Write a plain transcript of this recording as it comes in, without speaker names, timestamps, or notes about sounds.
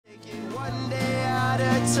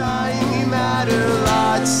time, you matter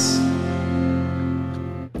lots.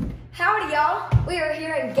 Howdy, y'all. We are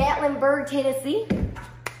here in Gatlinburg, Tennessee,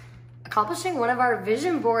 accomplishing one of our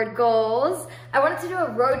vision board goals. I wanted to do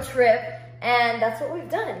a road trip, and that's what we've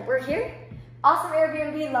done. We're here. Awesome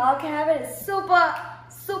Airbnb log cabin. It's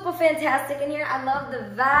super fantastic in here. I love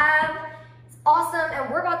the vibe. It's awesome, and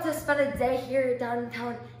we're about to spend a day here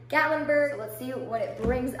downtown Gatlinburg. Let's see what it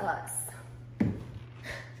brings us.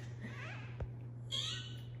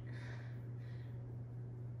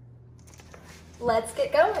 Let's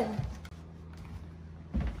get going.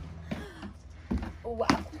 Wow.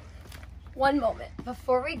 One moment.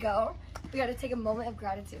 Before we go, we gotta take a moment of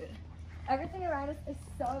gratitude. Everything around us is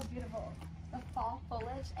so beautiful. The fall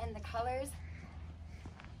foliage and the colors.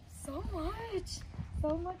 So much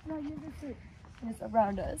magnificence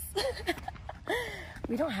around us.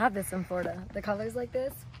 We don't have this in Florida. The colors like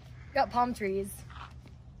this. We got palm trees.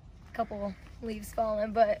 A couple leaves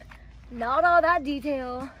falling, but not all that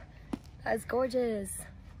detail. That's gorgeous.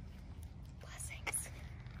 Blessings.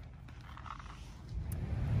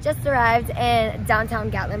 Just arrived in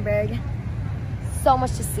downtown Gatlinburg. So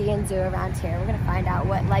much to see and do around here. We're gonna find out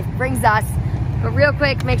what life brings us. But real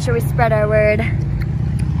quick, make sure we spread our word.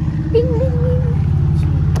 Bing, bing, bing.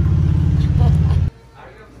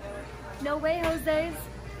 No way, Jose's.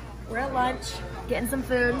 We're at lunch, getting some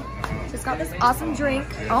food. Just got this awesome drink.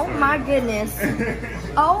 Oh my goodness.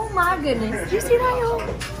 Oh my goodness. Did you see that, y'all?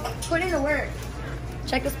 Put in the work.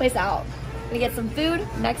 Check this place out. Gonna get some food,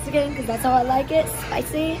 Mexican, because that's how I like it,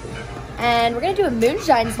 spicy. And we're gonna do a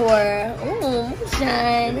moonshine tour. Ooh,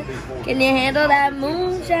 moonshine. Can you handle that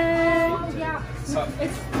moonshine? Yeah.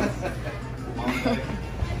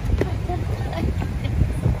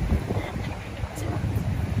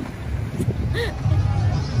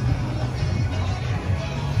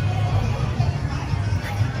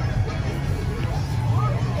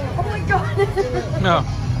 Oh my god. No.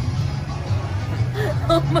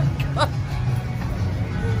 Oh my god.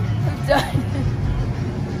 I'm done.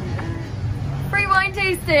 Free wine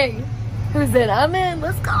tasting. Who's in? I'm in.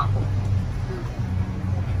 Let's go.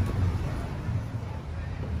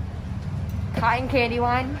 Cotton candy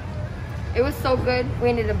wine. It was so good. We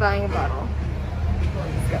ended up buying a bottle.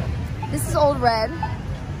 Let's go. This is Old Red.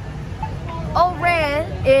 Old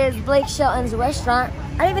Red is Blake Shelton's restaurant.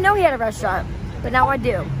 I didn't even know he had a restaurant, but now I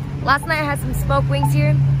do. Last night I had some smoked wings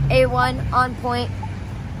here. A1, on point.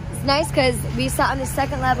 It's nice because we sat on the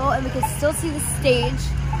second level and we can still see the stage.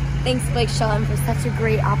 Thanks, Blake Shelton, for such a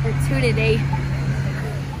great opportunity.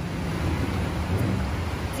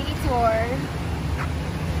 Detour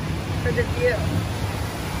for the view.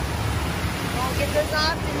 Don't get this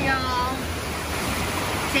often, y'all.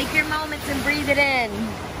 Take your moments and breathe it in.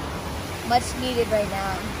 Much needed right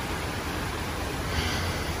now.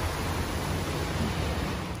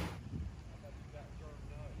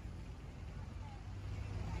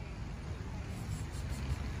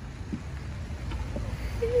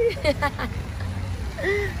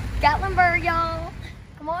 Gatlinburg, y'all.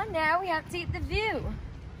 Come on now, we have to take the view.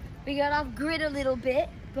 We got off grid a little bit,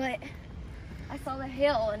 but I saw the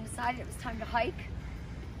hill and decided it was time to hike.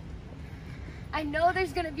 I know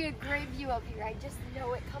there's gonna be a great view up here. I just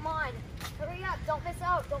know it. Come on, hurry up, don't miss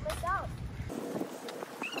out, don't miss out.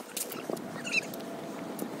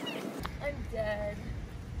 I'm dead.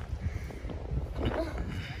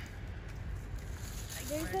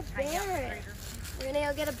 There's a bear. We're gonna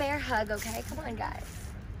go get a bear hug, okay? Come on, guys.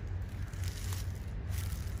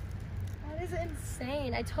 That is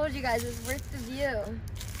insane. I told you guys it was worth the view.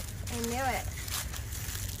 I knew it.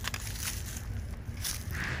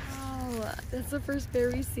 Oh, that's the first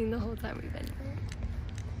bear we've seen the whole time we've been here.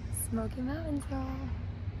 Smoky Mountains, y'all.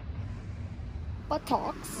 What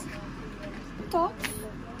talks? Talks?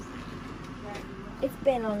 It's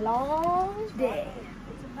been a long day.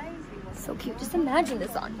 So cute. Just imagine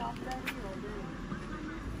this on.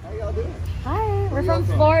 How y'all doing? Hi, we're from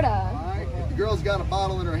Florida. Alright, if the girl's got a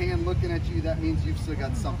bottle in her hand looking at you, that means you've still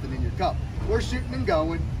got something in your cup. We're shooting and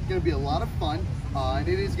going. It's going to be a lot of fun, and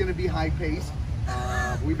it is going to be high paced.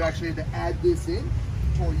 We've actually had to add this in.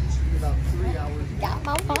 Told you should be about 3 hours. Got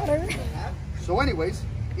my water. So anyways,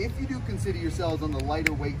 if you do consider yourselves on the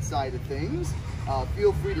lighter weight side of things,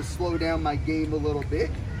 feel free to slow down my game a little bit.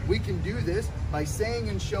 We can do this by saying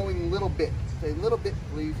and showing a little bit. Say a little bit,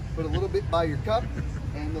 please. Put a little bit by your cup,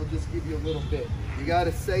 and they'll just give you a little bit. You got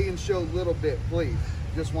to say and show a little bit, please.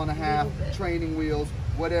 Just want to have training wheels,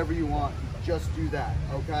 whatever you want. Just do that,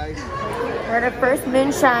 okay? We're at our first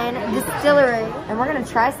Moonshine Distillery, and we're gonna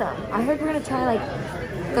try some. I heard we're gonna try like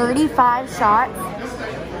 35 shots.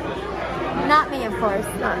 Not me, of course,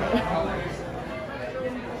 not me.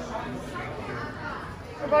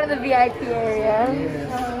 going to the VIP area.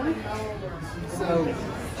 So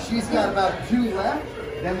she's got about 2 left.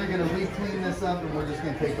 Then they're gonna re-clean this up, and we're just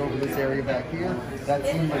gonna take over this area back here. That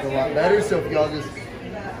seemed like a lot better. So if y'all just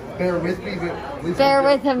bear with me, bear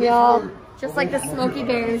with him, y'all. Just like the Smoky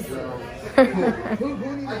Bears. I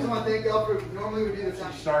just want to thank y'all for normally we do this.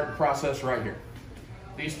 Start the process right here.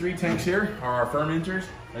 These 3 tanks here are our fermenters.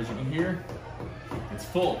 As you can hear, it's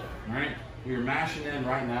full. All right, we're mashing in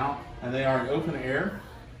right now, and they are in open air,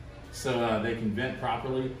 so they can vent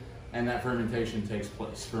properly, and that fermentation takes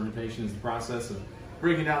place. Fermentation is the process of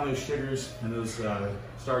breaking down those sugars and those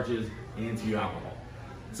starches into alcohol.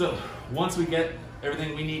 So once we get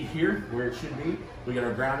everything we need here where it should be, we get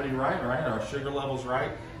our gravity right, our sugar levels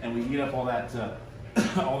right, and we heat up all that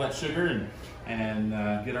all that sugar and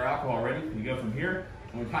get our alcohol ready. We go from here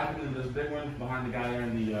and we pipe it into this big one behind the guy there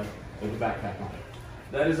in the with the backpack on.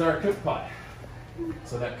 That is our cook pot.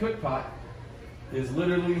 So that cook pot is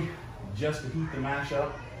literally just to heat the mash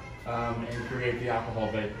up and create the alcohol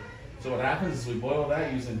vapor. So what happens is we boil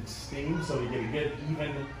that using steam, so we get a good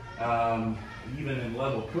even and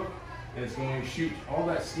level cook. And it's going to shoot, all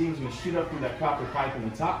that steam is going to shoot up through that copper pipe in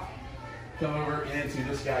the top, come over into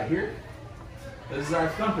this guy here. This is our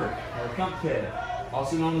thumper, our thump head,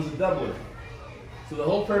 also known as a doubler. So the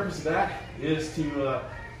whole purpose of that is to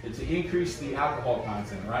increase the alcohol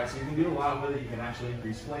content, right? So you can do a lot with it. You can actually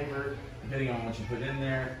increase flavor, depending on what you put in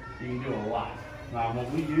there. You can do a lot. Now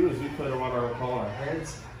what we do is we put what I call our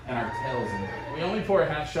heads and our tails in there. We only pour a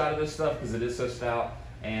half shot of this stuff because it is so stout.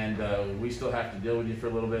 And we still have to deal with you for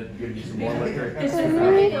a little bit, give you some more liquor. Oh my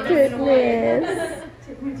goodness.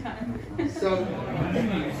 So,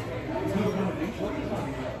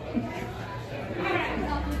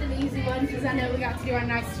 with an easy one because I know we got to do our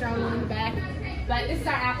nice strong one in the back. But this is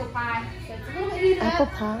our apple pie. So it's a little bit heated Apple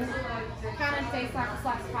up. pie? Kind of tastes like a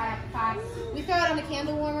slice of pineapple pie. We throw it on a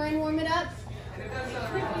candle warmer and warm it up.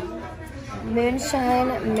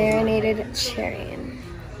 Moonshine marinated cherry.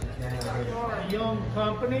 We're a young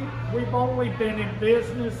company. We've only been in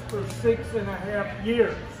business for 6.5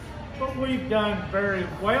 years, but we've done very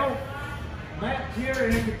well. That here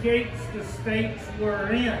indicates the states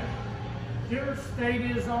we're in. Your state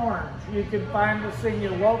is orange. You can find us in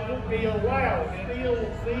your local DOL.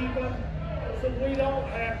 Feels even, so we don't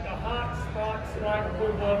have the hot spots like we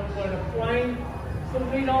would with a flame, so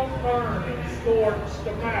we don't burn and scorch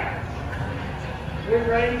the mash. We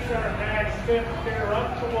raise our mash temperature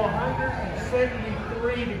up to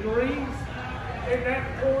 173 degrees. At that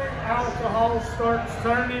point, alcohol starts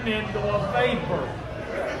turning into a vapor.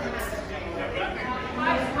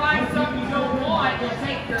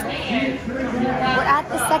 We're at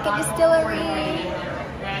the second distillery.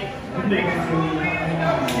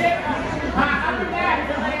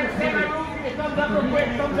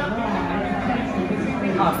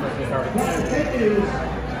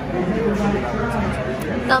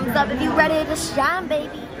 Thumbs up if you're ready to shine,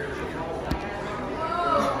 baby.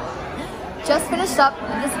 Just finished up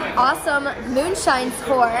this awesome Moonshine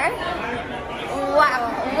Tour.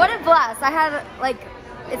 Wow, what a blast. I had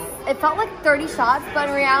it felt like 30 shots, but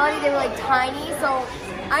in reality they were like tiny, so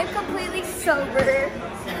I'm completely sober.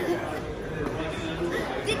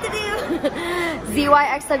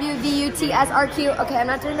 ZYXWVUTSRQ. Okay, I'm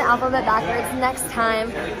not doing the alphabet backwards next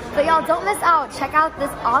time. But y'all, don't miss out. Check out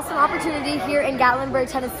this awesome opportunity here in Gatlinburg,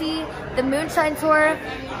 Tennessee. The Moonshine Tour.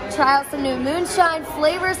 Try out some new moonshine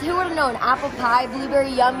flavors. Who would have known? Apple pie,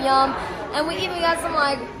 blueberry, yum yum. And we even got some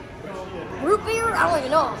like root beer. I don't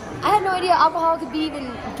even know. I had no idea alcohol could be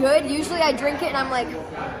even good. Usually I drink it and I'm like,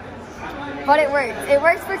 but it works. It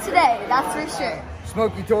works for today. That's for sure.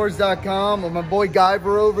 SmokyTours.com with my boy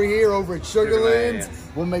Guyver over here over at Sugarlands.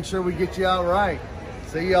 We'll make sure we get you out right.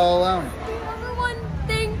 See y'all around. The number one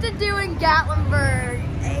thing to do in Gatlinburg.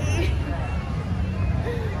 Hey.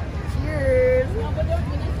 Cheers.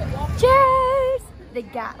 Cheers. The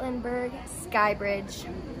Gatlinburg SkyBridge.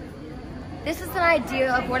 This is an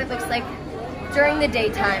idea of what it looks like during the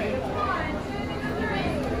daytime.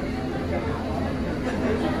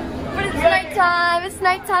 But it's nighttime. It's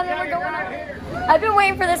nighttime and we're going out. I've been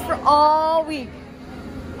waiting for this for all week.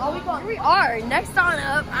 All week long. Here we are. Next on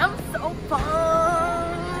up. I'm so pumped.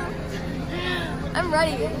 I'm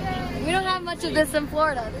ready. We don't have much of this in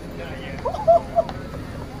Florida.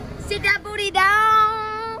 Sit that booty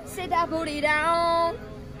down. Sit that booty down.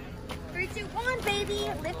 3, 2, 1, baby.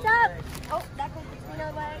 Lift up. Oh, that goes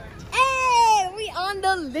another way. Hey, we on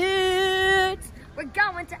the lift. We're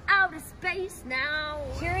going to outer space now.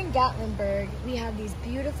 Here in Gatlinburg, we have these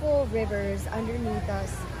beautiful rivers underneath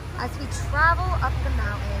us as we travel up the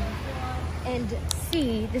mountain and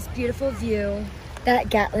see this beautiful view that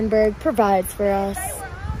Gatlinburg provides for us.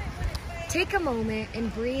 take a moment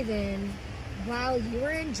and breathe in while you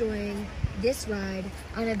are enjoying this ride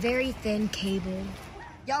on a very thin cable.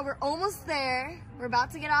 Y'all, we're almost there. We're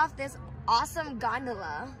about to get off this awesome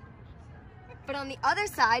gondola. But on the other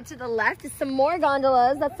side, to the left, is some more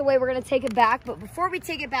gondolas. That's the way we're gonna take it back. But before we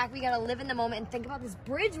take it back, we gotta live in the moment and think about this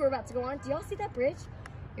bridge we're about to go on. Do y'all see that bridge?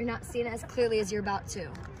 You're not seeing it as clearly as you're about to.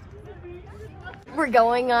 We're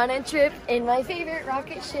going on a trip in my favorite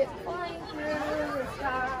rocket ship, flying through the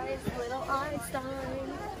skies, little Einstein.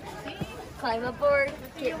 Climb aboard,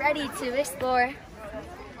 get ready to explore.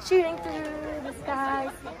 Shooting through the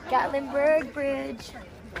skies, Gatlinburg Bridge.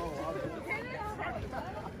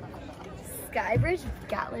 SkyBridge,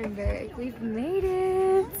 Gatlinburg. We've made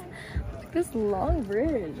it. Look at this long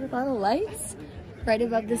bridge with all the lights right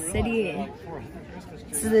above the city.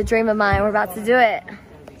 This is a dream of mine. We're about to do it.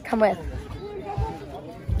 Come with.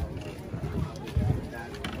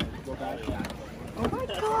 Oh my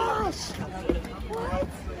gosh. What?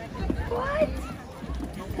 What?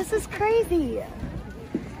 This is crazy.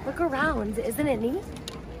 Look around. Isn't it neat?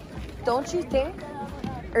 Don't you think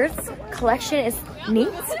Earth's collection is neat?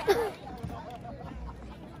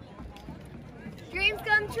 Dreams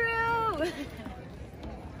come true!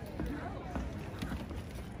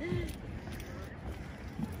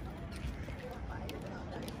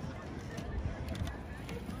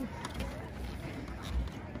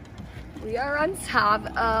 We are on top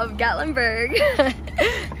of Gatlinburg.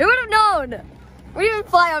 Who would have known? We didn't even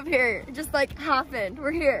fly up here. It just like happened.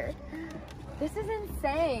 We're here. This is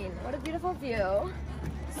insane. What a beautiful view.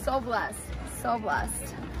 So blessed. So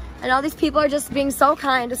blessed. And all these people are just being so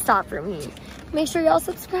kind to stop for me. Make sure y'all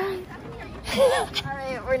subscribe. All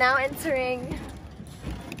right, we're now entering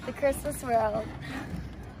the Christmas world.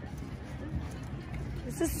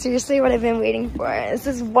 This is seriously what I've been waiting for. This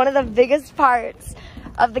is one of the biggest parts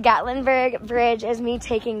of the Gatlinburg Bridge is me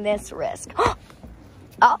taking this risk. Oh,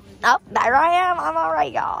 there I am. I'm all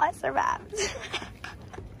right, y'all. I survived.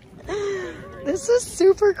 This is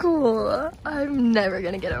super cool. I'm never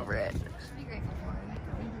gonna get over it.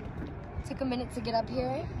 Took a minute to get up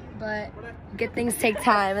here, but good things take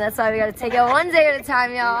time, and that's why we gotta take it one day at a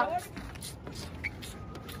time, y'all.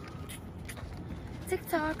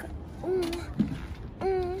 TikTok.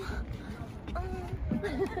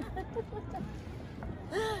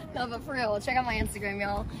 No, but for real, check out my Instagram,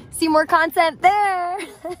 y'all. See more content there.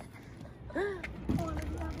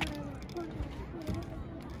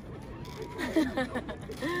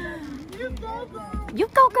 You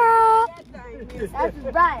go, girl. That's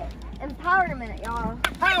right. Empowerment, y'all.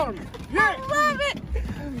 Empowerment. I love it.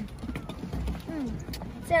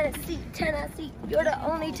 Tennessee, Tennessee. You're the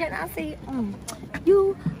only Tennessee.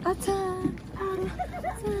 You are time.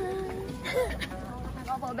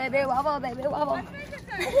 Wobble, baby, wobble, baby, wobble.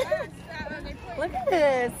 Look at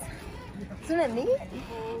this. Isn't it neat?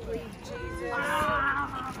 Holy Jesus. Look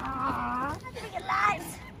at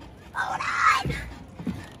lights. Hold on.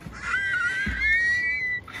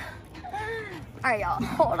 All right, y'all,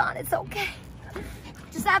 hold on, it's okay.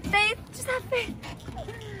 Just have faith, just have faith.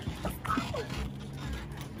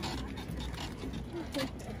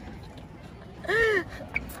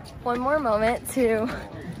 One more moment to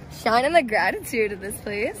shine in the gratitude of this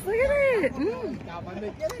place. Look at it.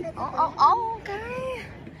 Oh, okay.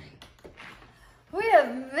 We have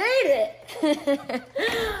made it.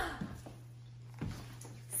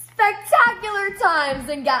 Spectacular times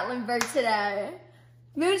in Gatlinburg today.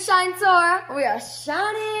 Moonshine Tour, we are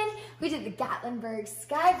shining. We did the Gatlinburg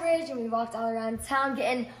SkyBridge and we walked all around town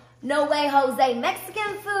getting No Way Jose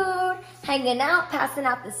Mexican food, hanging out, passing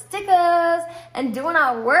out the stickers, and doing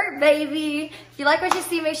our work, baby. If you like what you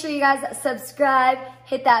see, make sure you guys subscribe,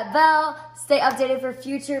 hit that bell, stay updated for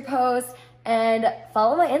future posts, and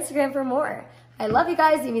follow my Instagram for more. I love you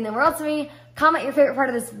guys, you mean the world to me. Comment your favorite part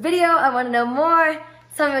of this video, I want to know more.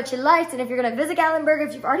 Tell me what you liked, and if you're gonna visit Gatlinburg,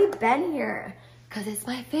 if you've already been here, because it's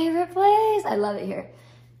my favorite place. I love it here.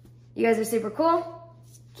 You guys are super cool.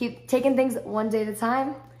 Keep taking things one day at a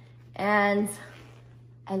time. And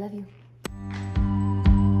I love you.